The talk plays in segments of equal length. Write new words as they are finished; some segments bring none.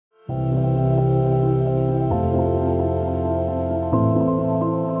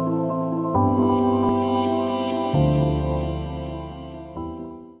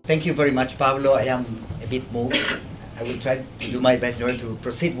Thank you very much, Pablo. I am a bit moved. I will try to do my best in order to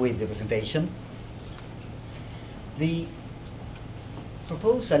proceed with the presentation. The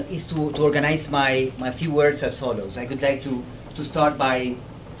proposal is to organize my few words as follows. I would like to start by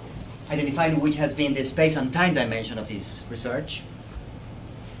identifying which has been the space and time dimension of this research,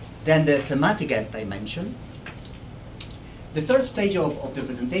 then the thematic dimension. The third stage of the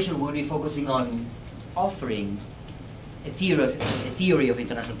presentation will be focusing on offering a theory of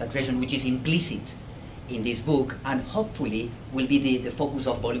international taxation which is implicit in this book and hopefully will be the focus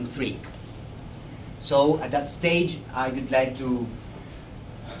of volume 3. So at that stage I would like to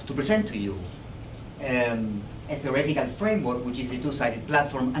present to you a theoretical framework which is a two-sided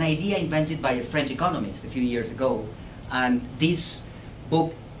platform, an idea invented by a French economist a few years ago, and this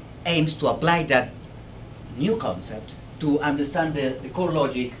book aims to apply that new concept to understand the core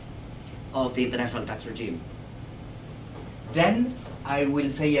logic of the international tax regime. Then I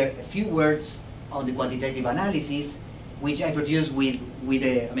will say a few words on the quantitative analysis, which I produced with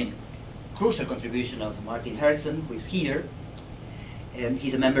a crucial contribution of Martin Herson, who is here.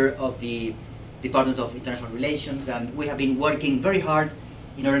 He's a member of the Department of International Relations, and we have been working very hard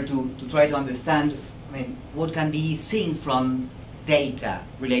in order to try to understand what can be seen from data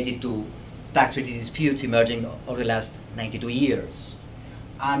related to tax treaty disputes emerging over the last 92 years.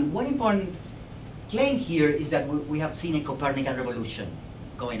 And one important claim here is that we have seen a Copernican revolution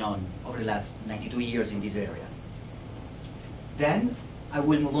going on over the last 92 years in this area. Then I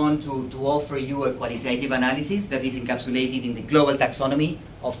will move on to offer you a qualitative analysis that is encapsulated in the global taxonomy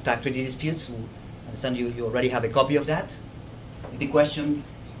of tax treaty disputes. I understand you already have a copy of that. The big question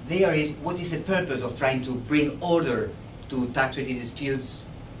there is, what is the purpose of trying to bring order to tax treaty disputes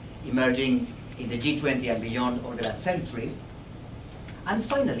emerging in the G20 and beyond over the last century? And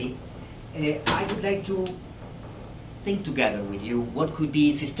finally, I would like to think together with you what could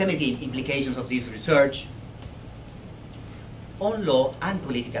be systemic implications of this research on law and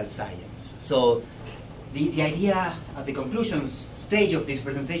political science. So the idea at the conclusions stage of this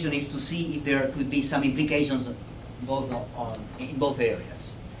presentation is to see if there could be some implications in both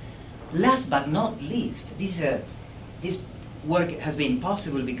areas. Last but not least, this work has been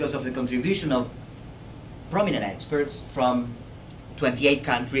possible because of the contribution of prominent experts from 28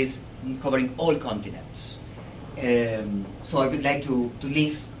 countries covering all continents. So I would like to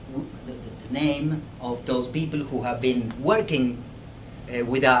list the name of those people who have been working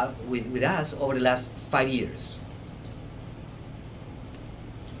with us over the last 5 years.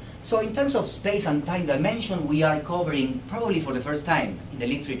 So in terms of space and time dimension, we are covering, probably for the first time in the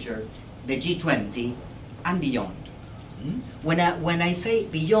literature, the G20 and beyond. When I say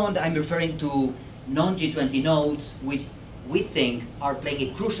beyond, I'm referring to non-G20 nodes, which we think are playing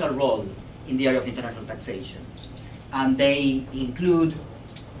a crucial role in the area of international taxation. And they include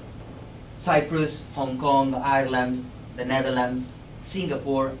Cyprus, Hong Kong, Ireland, the Netherlands,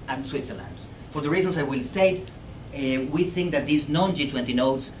 Singapore, and Switzerland. For the reasons I will state, we think that these non-G20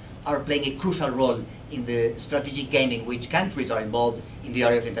 nodes are playing a crucial role in the strategic game in which countries are involved in the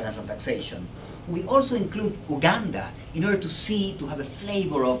area of international taxation. We also include Uganda in order to have a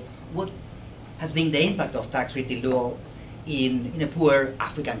flavor of what has been the impact of tax treaty law in a poor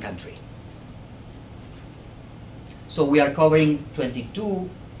African country. So we are covering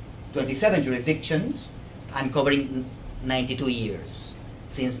 27 jurisdictions and covering 92 years,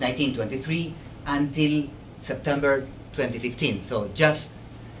 since 1923 until September 2015. So just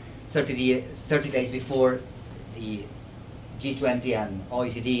 30 days before the G20 and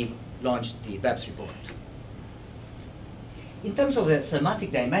OECD launched the BEPS report. In terms of the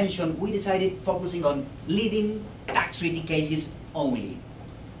thematic dimension, we decided focusing on leading tax treaty cases only.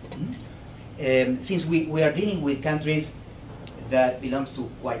 Since we are dealing with countries that belong to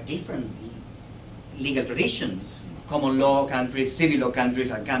quite different legal traditions, common law countries, civil law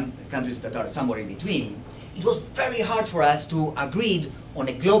countries, and countries that are somewhere in between, it was very hard for us to agree on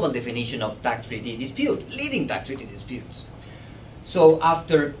a global definition of tax treaty dispute, leading tax treaty disputes. So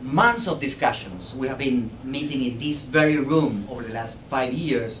after months of discussions, we have been meeting in this very room over the last 5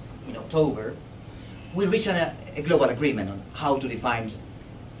 years in October, we reached a global agreement on how to define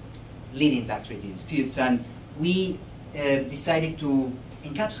leading tax treaty disputes, and we decided to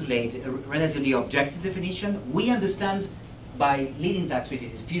encapsulate a relatively objective definition. We understand by leading tax treaty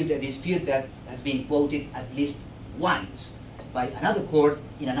dispute a dispute that has been quoted at least once by another court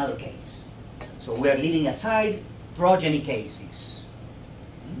in another case. So we are leaving aside progeny cases.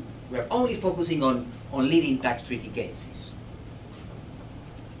 We are only focusing on leading tax treaty cases.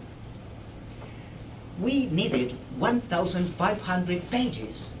 we needed 1,500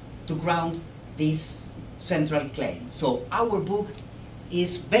 pages to ground this central claim. So our book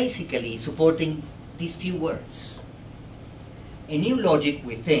is basically supporting these few words. A new logic,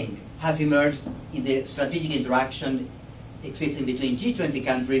 we think, has emerged in the strategic interaction existing between G20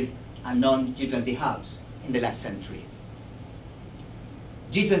 countries and non-G20 hubs in the last century.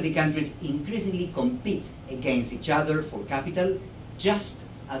 G20 countries increasingly compete against each other for capital, just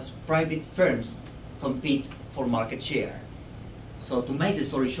as private firms compete for market share. So to make the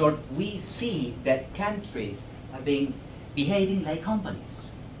story short, we see that countries have been behaving like companies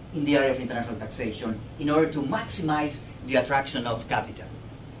in the area of international taxation in order to maximize the attraction of capital.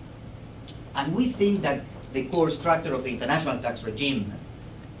 And we think that the core structure of the international tax regime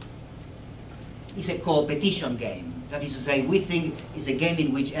is a competition game. That is to say, we think it's a game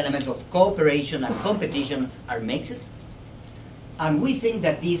in which elements of cooperation and competition are mixed. And we think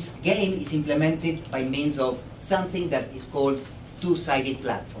that this game is implemented by means of something that is called two-sided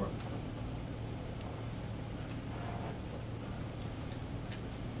platform.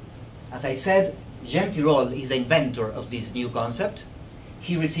 As I said, Jean Tirole is the inventor of this new concept.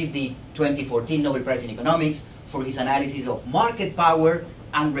 He received the 2014 Nobel Prize in Economics for his analysis of market power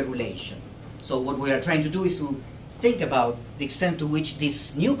and regulation. So what we are trying to do is to think about the extent to which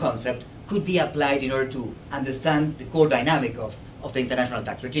this new concept could be applied in order to understand the core dynamic of the international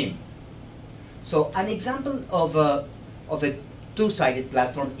tax regime. So an example of a two-sided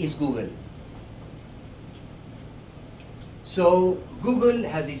platform is Google. So Google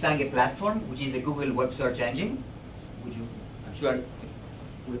has designed a platform, which is a Google web search engine, which I'm sure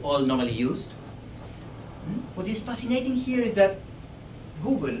we all normally use. What is fascinating here is that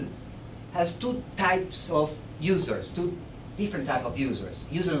Google has two types of users, two different types of users.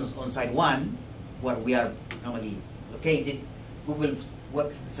 Users on side one, where we are normally located, Google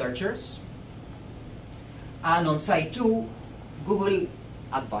web searchers. And on side two, Google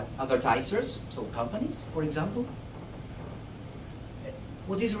advertisers, so companies, for example.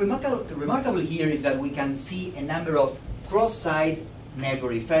 What is remarkable here is that we can see a number of cross-site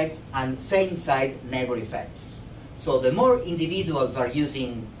neighbor effects and same-site neighbor effects. So the more individuals are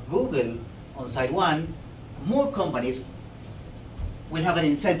using Google on side one, more companies will have an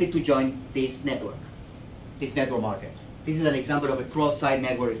incentive to join this network market. This is an example of a cross-site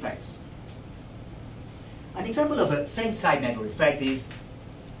network effects. An example of a same-site network effect is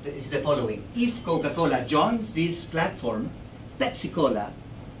the following. If Coca-Cola joins this platform, Pepsi-Cola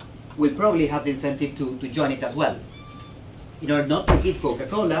will probably have the incentive to join it as well, in order not to give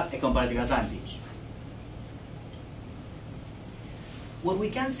Coca-Cola a comparative advantage. What we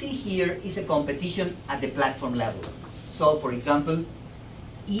can see here is a competition at the platform level. So, for example,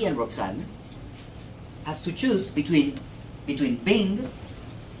 E and Roxan has to choose between Bing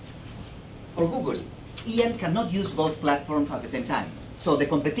or Google. Ian cannot use both platforms at the same time. So the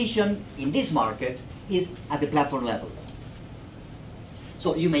competition in this market is at the platform level.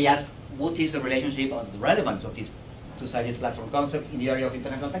 So you may ask, what is the relationship or the relevance of this two-sided platform concept in the area of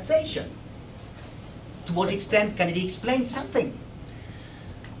international taxation? To what extent can it explain something?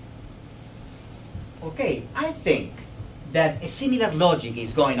 Okay, I think that a similar logic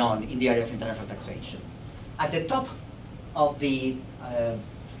is going on in the area of international taxation. At the top of the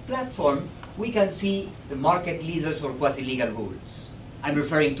platform, we can see the market leaders or quasi-legal rules. I'm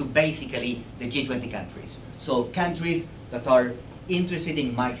referring to basically the G20 countries. So countries that are interested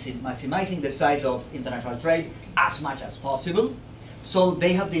in maximizing the size of international trade as much as possible. So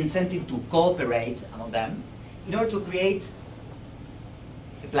they have the incentive to cooperate among them in order to create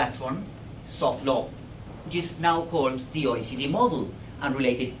a platform, soft law, which is now called the OECD model and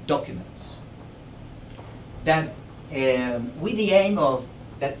related documents. That with the aim of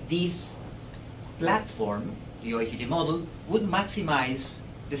that this platform, the OECD model, would maximize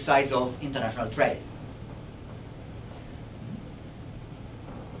the size of international trade.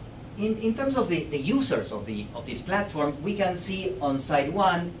 In terms of the users of this platform, we can see on side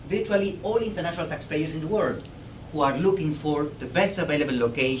one virtually all international taxpayers in the world who are looking for the best available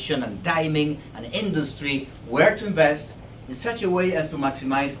location and timing and industry where to invest in such a way as to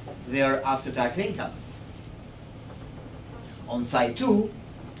maximize their after-tax income. On side two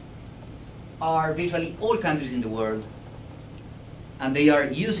are virtually all countries in the world, and they are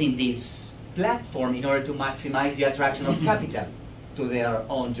using this platform in order to maximize the attraction of capital to their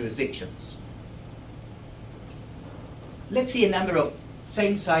own jurisdictions. Let's see a number of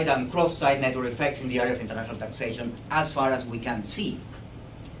same-side and cross-side network effects in the area of international taxation as far as we can see.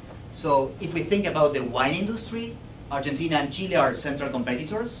 So if we think about the wine industry, Argentina and Chile are central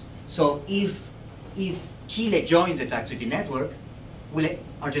competitors. So if Chile joins the tax treaty network,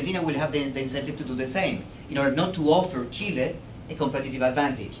 Argentina will have the incentive to do the same in order not to offer Chile a competitive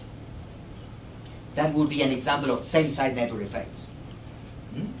advantage. That would be an example of same-side network effects.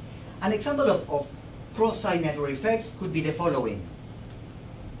 An example of cross-side network effects could be the following.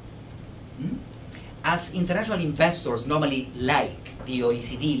 As international investors normally like the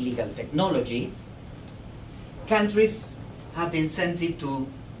OECD legal technology, countries have the incentive to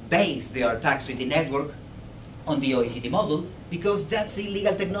base their tax treaty network on the OECD model because that's the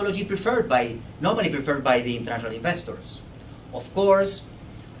legal technology normally preferred by the international investors. Of course,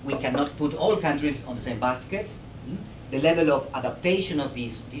 we cannot put all countries on the same basket. The level of adaptation of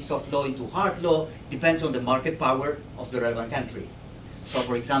this soft law into hard law depends on the market power of the relevant country. So,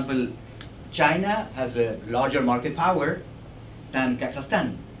 for example, China has a larger market power than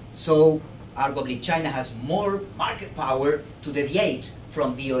Kazakhstan. So, arguably, China has more market power to deviate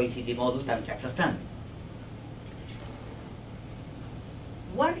from the OECD model than Kazakhstan.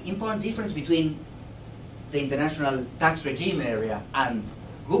 One important difference between the international tax regime area and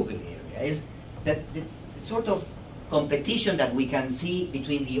Google area is that the sort of competition that we can see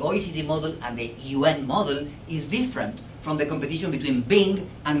between the OECD model and the UN model is different from the competition between Bing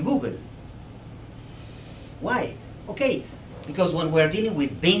and Google. Why? Okay, because when we're dealing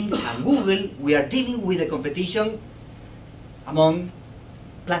with Bing and Google, we are dealing with a competition among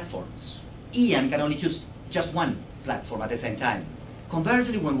platforms. Ian can only choose just one platform at the same time.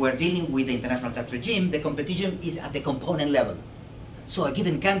 Conversely, when we're dealing with the international tax regime, the competition is at the component level. So a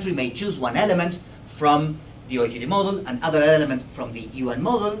given country may choose one element from the OECD model, another element from the UN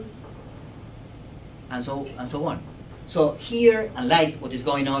model, and so on. So here, unlike what is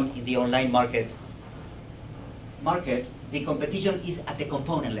going on in the online market, the competition is at the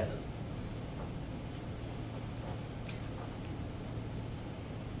component level.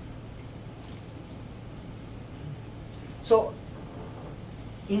 So,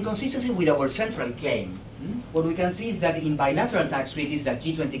 in consistency with our central claim, what we can see is that in bilateral tax treaties that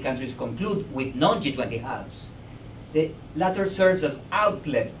G20 countries conclude with non-G20 hubs, the latter serves as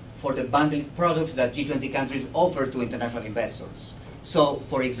outlet for the bundled products that G20 countries offer to international investors. So,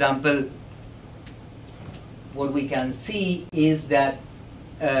 for example, what we can see is that,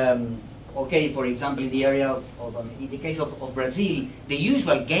 okay, for example, in the area in the case of Brazil, the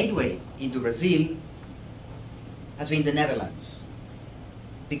usual gateway into Brazil has been the Netherlands,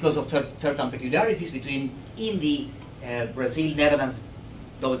 because of certain peculiarities in the Brazil-Netherlands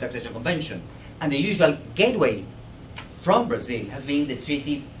Double Taxation Convention. And the usual gateway from Brazil has been the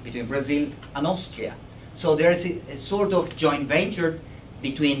treaty between Brazil and Austria. So there is a sort of joint venture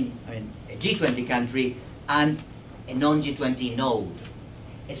between a G20 country and a non-G20 node.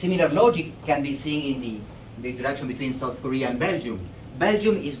 A similar logic can be seen in the interaction between South Korea and Belgium.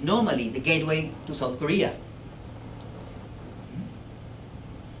 Belgium is normally the gateway to South Korea.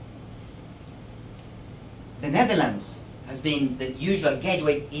 The Netherlands has been the usual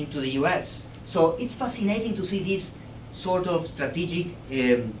gateway into the US. So it's fascinating to see this sort of strategic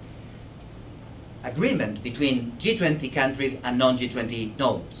agreement between G20 countries and non-G20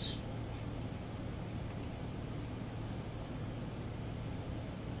 nodes.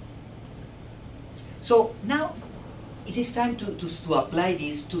 So now it is time to apply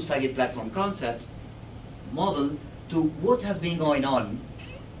this two-sided platform concept model to what has been going on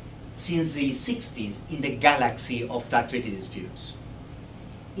since the 60s in the galaxy of tax treaty disputes.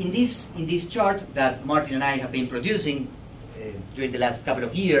 In this chart that Martin and I have been producing during the last couple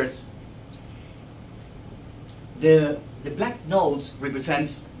of years, the black nodes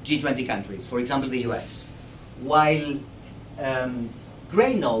represents G20 countries, for example the US, while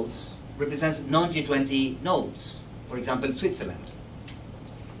gray nodes represents non-G20 nodes, for example Switzerland.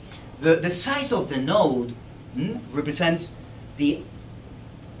 The size of the node represents the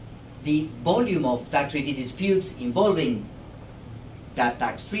volume of tax treaty disputes involving that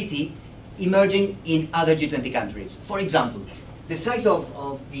tax treaty emerging in other G20 countries. For example, the size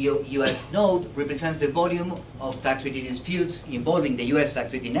of the US node represents the volume of tax treaty disputes involving the US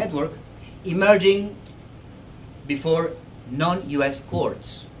tax treaty network emerging before non-US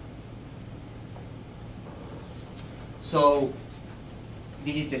courts. So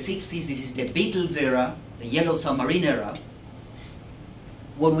this is the 60s, this is the Beatles era, the Yellow Submarine era.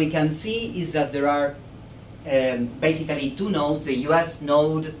 What we can see is that there are basically two nodes, the US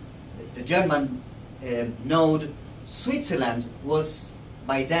node, the German node. Switzerland was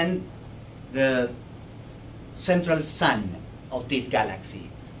by then the central sun of this galaxy.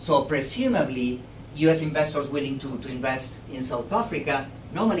 So presumably US investors willing to invest in South Africa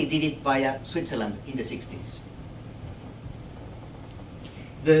normally did it via Switzerland in the 60s.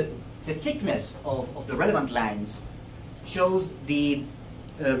 The thickness of the relevant lines shows the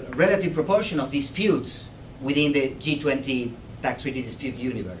relative proportion of disputes within the G20 tax treaty dispute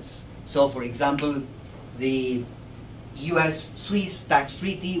universe. So, for example, the US-Swiss tax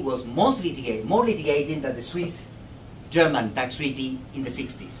treaty was more litigated than the Swiss-German tax treaty in the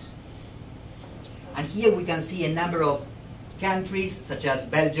 60s. And here we can see a number of countries, such as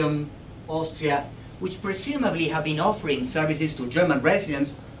Belgium, Austria, which presumably have been offering services to German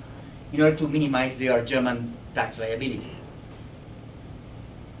residents in order to minimize their German tax liability.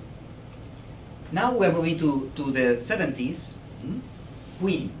 Now we're moving to the 70s,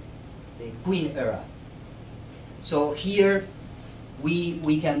 the Queen era. So here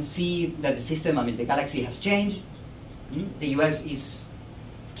we can see that the system, the galaxy has changed. The US is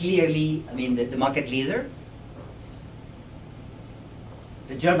clearly, the market leader.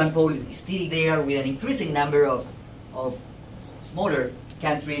 The German pole is still there with an increasing number of smaller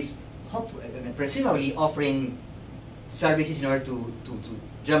countries, presumably offering services in order to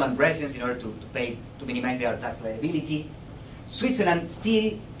German residents in order to minimize their tax liability. Switzerland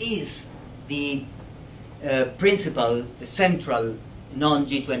still is the principal, the central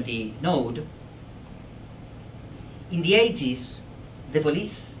non-G20 node. In the 80s, the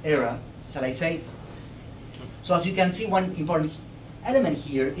police era, shall I say? So as you can see, one important element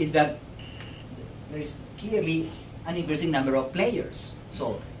here is that there is clearly an increasing number of players.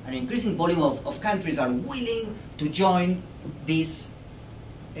 So an increasing volume of countries are willing to join this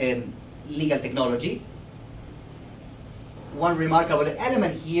legal technology. One remarkable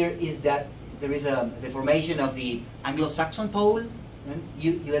element here is that there is the formation of the Anglo-Saxon pole,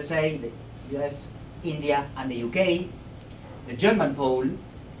 USA, the US, India, and the UK, the German pole.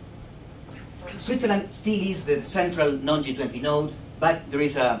 Switzerland still is the central non-G20 node, but there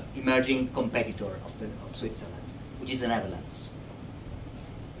is an emerging competitor of Switzerland, which is the Netherlands.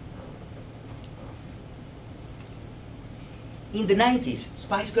 In the 90s,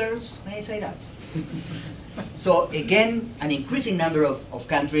 Spice Girls, may I say that? So again, an increasing number of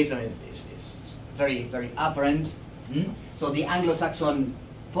countries is very, very apparent. So the Anglo-Saxon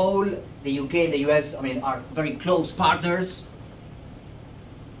pole, the UK, the US, are very close partners.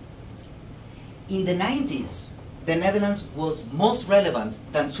 In the 90s, the Netherlands was most relevant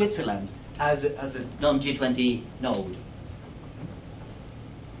than Switzerland as a non-G20 node.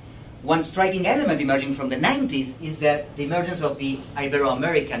 One striking element emerging from the 90s is that the emergence of the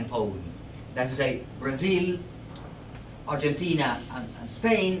Ibero-American pole. That is to say, Brazil, Argentina, and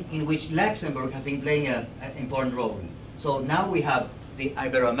Spain, in which Luxembourg has been playing an important role. So now we have the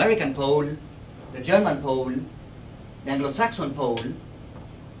Ibero-American pole, the German pole, the Anglo-Saxon pole,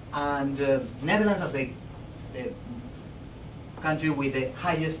 and Netherlands as the country with the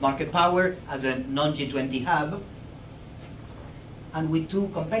highest market power as a non-G20 hub, and with two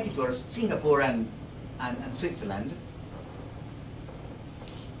competitors, Singapore and Switzerland.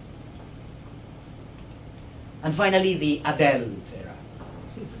 And finally, the Adele era.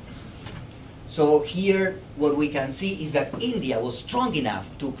 So here, what we can see is that India was strong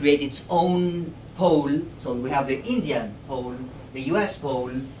enough to create its own pole. So we have the Indian pole, the US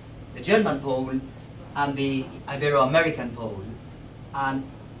pole, the German pole, and the Ibero-American pole. And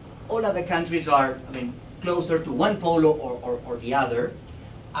all other countries are, closer to one pole or the other.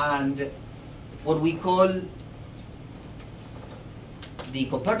 And what we call the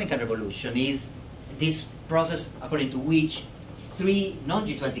Copernican revolution is this process according to which three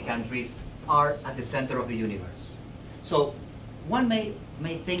non-G20 countries are at the center of the universe. So one may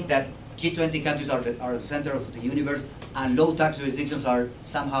think that G20 countries are the center of the universe and low tax jurisdictions are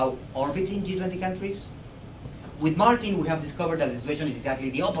somehow orbiting G20 countries. With Martin, we have discovered that the situation is exactly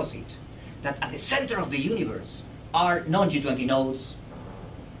the opposite, that at the center of the universe are non-G20 nodes,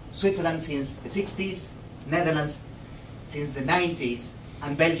 Switzerland since the 60s, Netherlands since the 90s,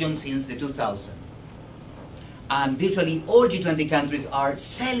 and Belgium since the 2000s. And virtually all G20 countries are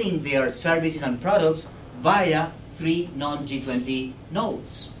selling their services and products via three non-G20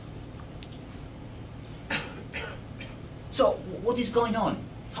 nodes. So what is going on?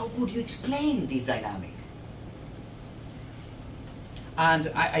 How could you explain this dynamic?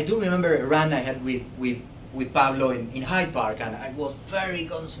 And I do remember a run I had with Pablo in Hyde Park, and I was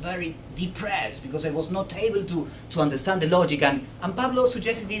very depressed because I was not able to understand the logic. And Pablo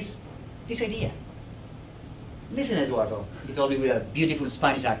suggested this idea. Listen, Eduardo, he told me with a beautiful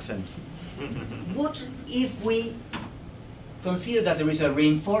Spanish accent. What if we consider that there is a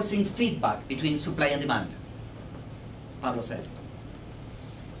reinforcing feedback between supply and demand? Pablo said.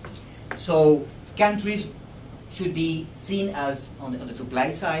 So countries should be seen as on the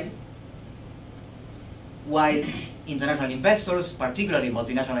supply side, while international investors, particularly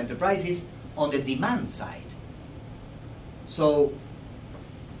multinational enterprises, on the demand side. So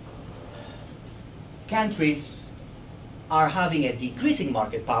countries are having a decreasing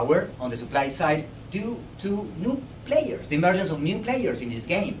market power on the supply side due to new players, the emergence of new players in this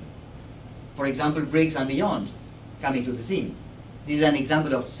game. For example, BRICS and beyond coming to the scene. This is an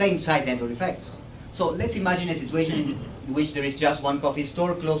example of same-side network effects. So let's imagine a situation in which there is just one coffee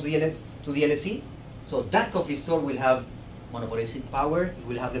store close to the LSE. So that coffee store will have monopolistic power. It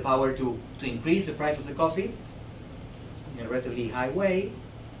will have the power to increase the price of the coffee in a relatively high way.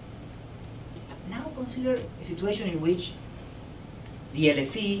 Now consider a situation in which the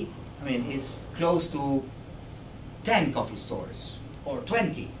LSE, is close to 10 coffee stores or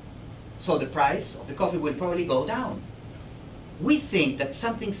 20. So the price of the coffee will probably go down. We think that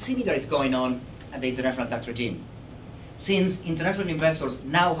something similar is going on at the international tax regime. Since international investors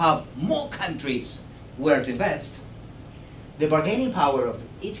now have more countries where to invest, the bargaining power of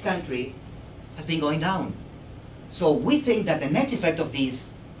each country has been going down. So we think that the net effect of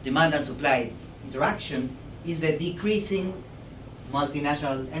this demand and supply interaction is the decreasing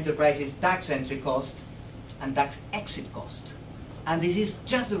multinational enterprises' tax entry cost and tax exit cost. And this is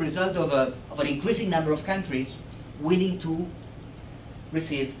just the result of an increasing number of countries willing to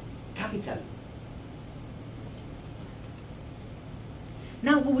receive capital.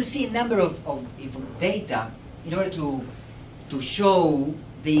 Now we will see a number of data in order to show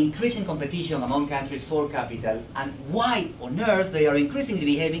the increasing competition among countries for capital and why on earth they are increasingly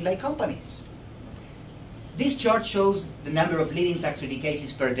behaving like companies. This chart shows the number of leading tax treaty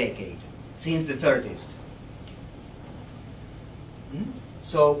cases per decade since the 30s.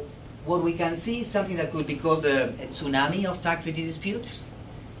 So what we can see is something that could be called a tsunami of tax treaty disputes.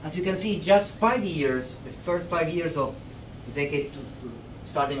 As you can see, just 5 years, the first 5 years of the decade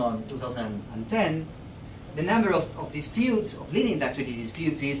starting on 2010, the number of disputes, of leading tax treaty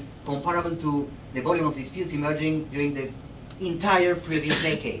disputes, is comparable to the volume of disputes emerging during the entire previous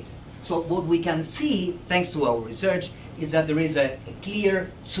decade. So what we can see, thanks to our research, is that there is a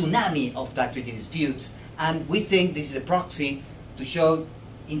clear tsunami of tax treaty disputes, and we think this is a proxy to show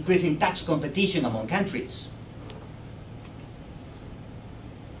increasing tax competition among countries.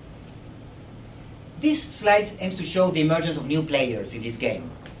 This slide aims to show the emergence of new players in this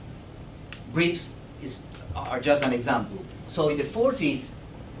game. BRICS are just an example. So in the 40s,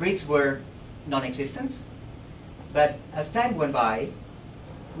 BRICS were non-existent, but as time went by,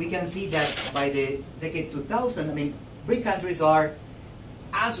 we can see that by the decade 2000, BRIC countries are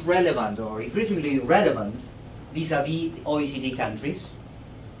as relevant or increasingly relevant vis-a-vis OECD countries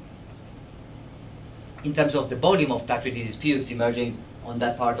in terms of the volume of tax treaty disputes emerging on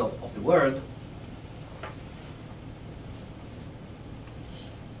that part of the world.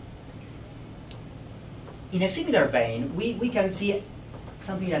 In a similar vein, we can see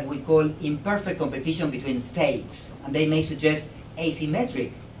something that we call imperfect competition between states, and they may suggest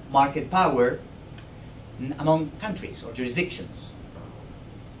asymmetric market power among countries or jurisdictions.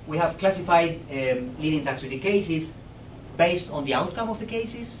 We have classified leading tax treaty cases based on the outcome of the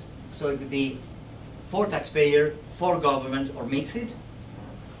cases, so it could be for taxpayer, for government, or mixed.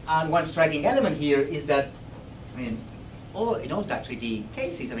 And one striking element here is that, in all tax treaty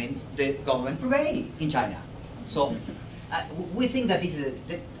cases, the government prevailed in China. So we think that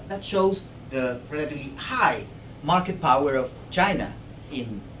that shows the relatively high market power of China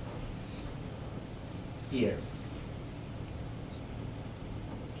in here.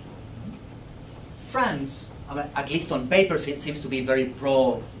 France, at least on paper, seems to be very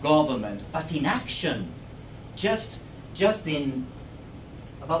pro-government, but in action, just in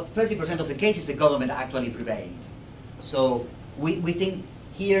about 30% of the cases, the government actually prevailed. So we think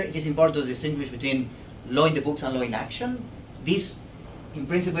here it is important to distinguish between law in the books and law in action. This, in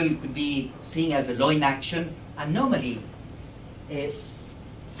principle, could be seen as a law in action, and normally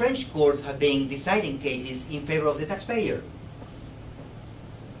French courts have been deciding cases in favor of the taxpayer.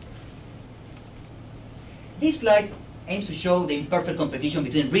 This slide aims to show the imperfect competition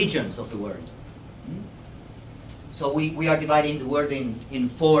between regions of the world. So we are dividing the world in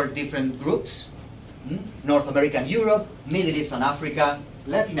 4 different groups: North America and Europe, Middle East and Africa,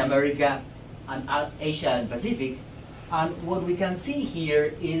 Latin America, and Asia and Pacific. And what we can see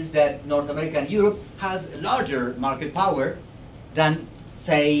here is that North America and Europe has a larger market power than,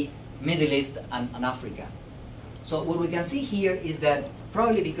 say, Middle East and Africa. So what we can see here is that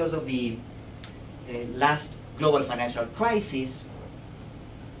probably because of the last global financial crisis,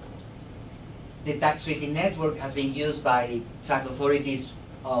 the tax treaty network has been used by tax authorities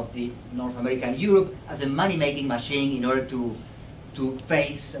of the North America and Europe as a money-making machine in order to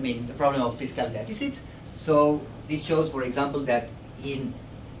face, the problem of fiscal deficit. So this shows, for example, that in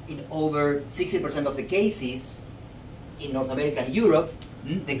over 60% of the cases, in North America and Europe,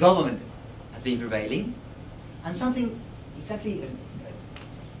 the government has been prevailing, and something exactly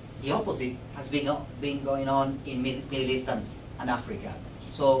the opposite has been going on in Middle East and Africa.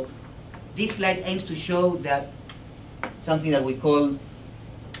 So this slide aims to show that something that we call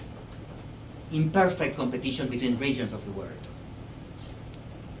imperfect competition between regions of the world.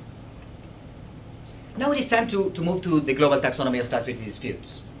 Now it is time to move to the global taxonomy of tax treaty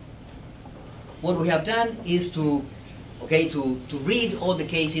disputes. What we have done is to read all the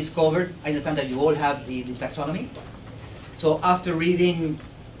cases covered. I understand that you all have the taxonomy. So after reading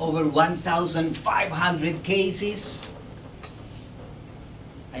over 1,500 cases,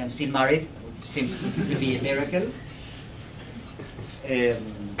 I am still married, which seems to be a miracle.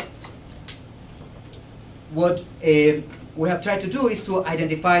 What we have tried to do is to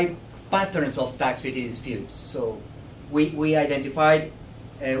identify patterns of tax treaty disputes. So we identified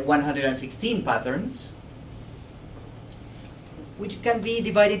 116 patterns, which can be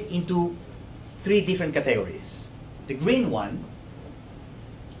divided into 3 different categories. The green one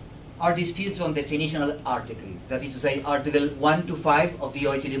are disputes on definitional articles, that is to say, Article 1 to 5 of the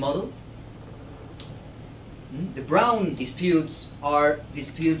OECD model. The brown disputes are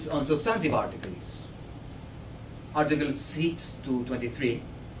disputes on substantive articles, Article 6 to 23.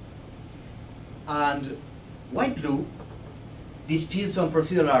 And white-blue disputes on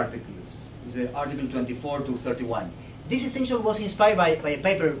procedural articles, Article 24 to 31. This distinction was inspired by a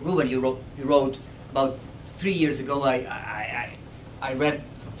paper, Reuven, you wrote about 3 years ago. I read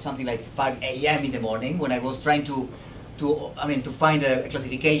something like 5 a.m. in the morning when I was trying to find a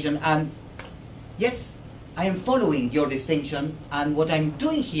classification. And yes, I am following your distinction. And what I'm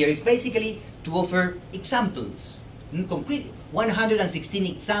doing here is basically to offer examples, concrete 116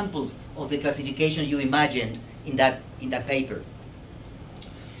 examples of the classification you imagined in that paper.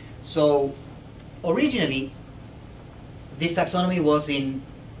 So originally, this taxonomy was in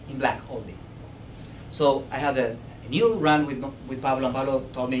black only. So I had a new run with Pablo, and Pablo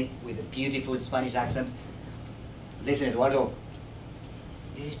told me with a beautiful Spanish accent, listen, Eduardo,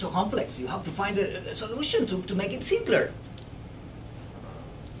 this is too complex. You have to find a solution to make it simpler.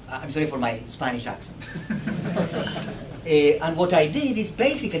 I'm sorry for my Spanish accent. And what I did is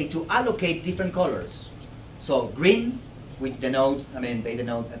basically to allocate different colors. So green, which denote, they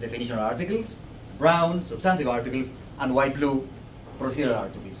denote definitional articles, brown, substantive articles, and white-blue, procedural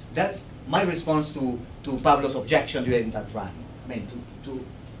articles. That's my response to Pablo's objection during that run. To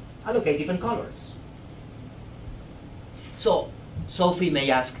allocate different colors. So Sophie may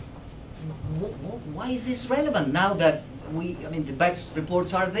ask, why is this relevant now that the BEPS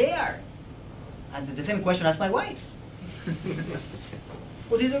reports are there? And the same question asked my wife.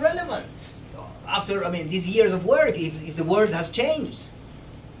 What is the relevance? After, these years of work, if the world has changed.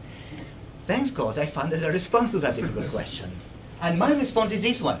 Thanks God, I found a response to that difficult question. And my response is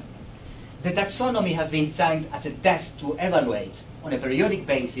this one. The taxonomy has been designed as a test to evaluate on a periodic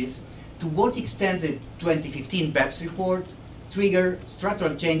basis to what extent the 2015 BEPS report trigger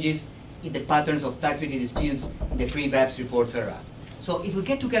structural changes in the patterns of tax treaty disputes in the pre-BEPS reports era. So if we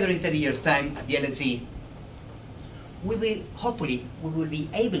get together in 30 years' time at the LSE, hopefully we will be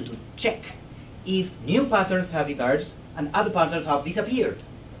able to check if new patterns have emerged and other patterns have disappeared.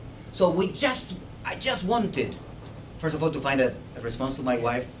 So I just wanted, first of all, to find a response to my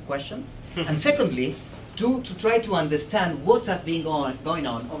wife's question, and secondly, to try to understand what has been going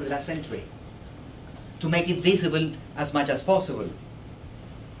on over the last century, to make it visible as much as possible.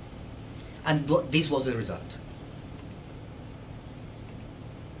 And this was the result.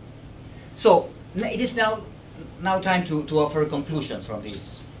 So it is now time to offer conclusions from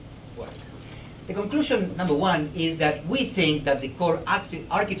this work. The conclusion, number one, is that we think that the core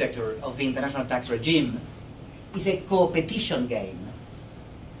architecture of the international tax regime is a co-petition game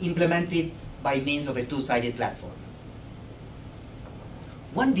implemented by means of a two-sided platform.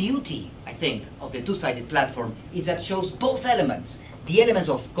 One beauty, I think, of the two-sided platform is that shows both elements, the elements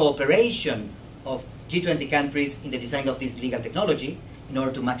of cooperation of G20 countries in the design of this legal technology in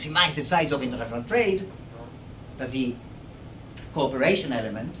order to maximize the size of international trade. That's the cooperation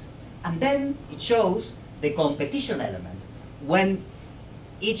element. And then it shows the competition element when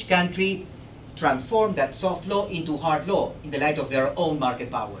each country transformed that soft law into hard law in the light of their own market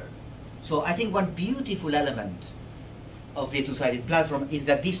power. So I think one beautiful element of the two-sided platform is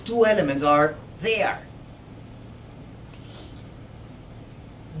that these two elements are there.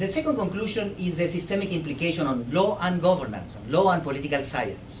 The second conclusion is the systemic implication on law and governance, on law and political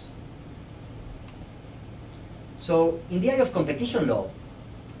science. So in the area of competition law,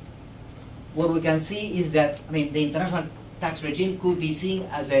 what we can see is that the international tax regime could be seen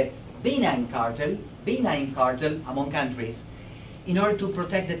as a benign cartel among countries in order to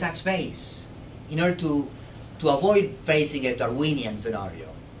protect the tax base, in order to avoid facing a Darwinian scenario.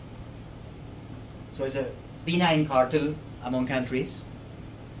 So it's a benign cartel among countries.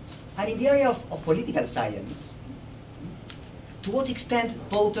 And in the area of political science, to what extent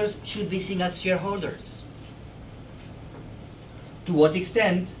voters should be seen as shareholders? To what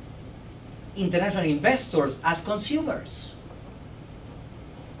extent international investors as consumers?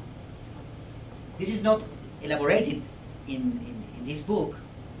 This is not elaborated in this book,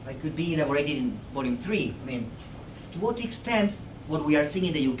 but could be elaborated in volume 3. I mean, to what extent what we are seeing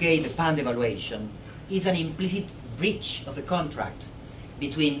in the UK, the pound devaluation, is an implicit breach of a contract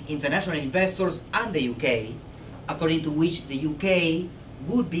between international investors and the UK, according to which the UK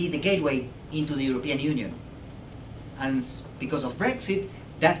would be the gateway into the European Union. And because of Brexit,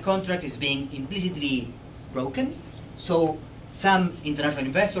 that contract is being implicitly broken. So some international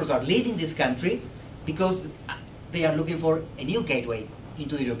investors are leaving this country because they are looking for a new gateway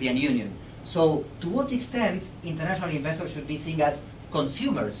into the European Union. So to what extent international investors should be seen as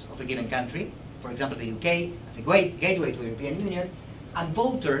consumers of a given country, for example the UK as a gateway to the European Union, and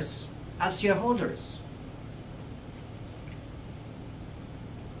voters as shareholders?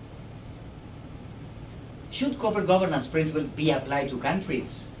 Should corporate governance principles be applied to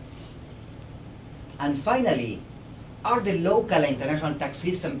countries? And finally, are the local and international tax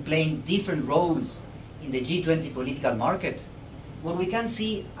systems playing different roles in the G20 political market? What we can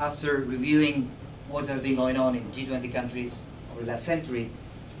see after reviewing what has been going on in G20 countries over the last century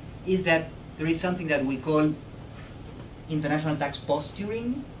is that there is something that we call international tax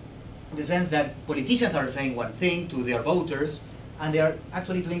posturing, in the sense that politicians are saying one thing to their voters and they are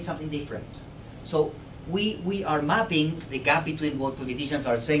actually doing something different. So we are mapping the gap between what politicians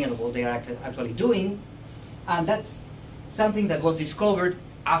are saying and what they are actually doing, and that's something that was discovered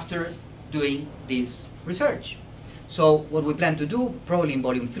after doing this research. So what we plan to do, probably in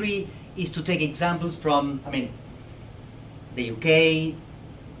volume 3, is to take examples from, the UK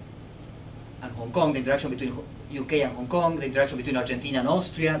and Hong Kong, the interaction between UK and Hong Kong, the interaction between Argentina and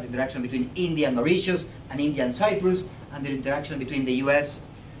Austria, the interaction between India and Mauritius, and India and Cyprus, and the interaction between the US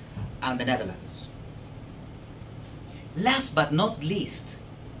and the Netherlands. Last but not least,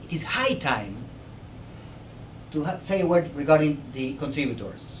 it is high time to say a word regarding the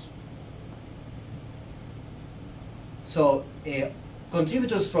contributors. So,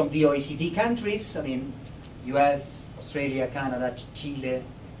 contributors from the OECD countries, US, Australia, Canada, Chile,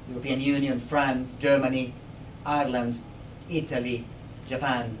 European Union, France, Germany, Ireland, Italy,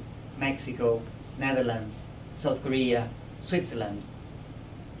 Japan, Mexico, Netherlands, South Korea, Switzerland,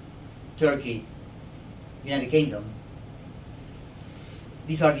 Turkey, United Kingdom.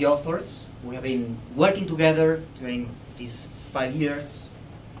 These are the authors. We have been working together during these 5 years.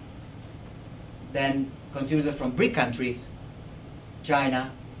 Then contributors from BRIC countries,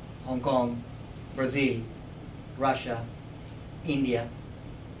 China, Hong Kong, Brazil, Russia, India,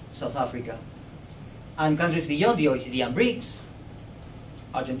 South Africa, and countries beyond the OECD and BRICS,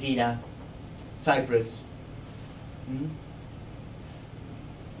 Argentina, Cyprus,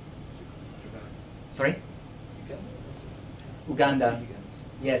 sorry? Uganda,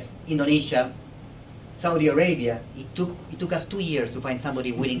 yes, Indonesia, Saudi Arabia. It took us 2 years to find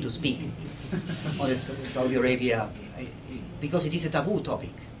somebody willing to speak on Saudi Arabia, because it is a taboo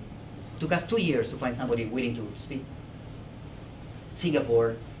topic. It took us 2 years to find somebody willing to speak.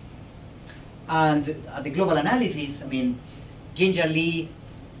 Singapore. And at the global analysis, Ginger Lee,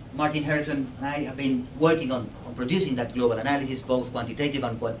 Martin Harrison, and I have been working on producing that global analysis, both quantitative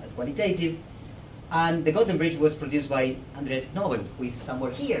and qualitative. And the Golden Bridge was produced by Andreas Knobel, who is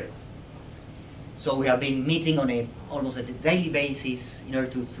somewhere here. So we have been meeting on almost a daily basis in order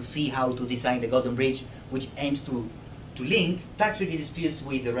to see how to design the Golden Bridge, which aims to link tax treaty disputes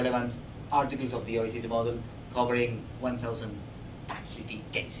with the relevant articles of the OECD model, covering 1,000 tax treaty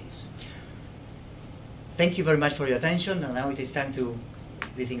cases. Thank you very much for your attention, and now it is time to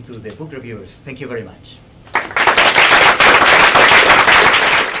listen to the book reviewers. Thank you very much.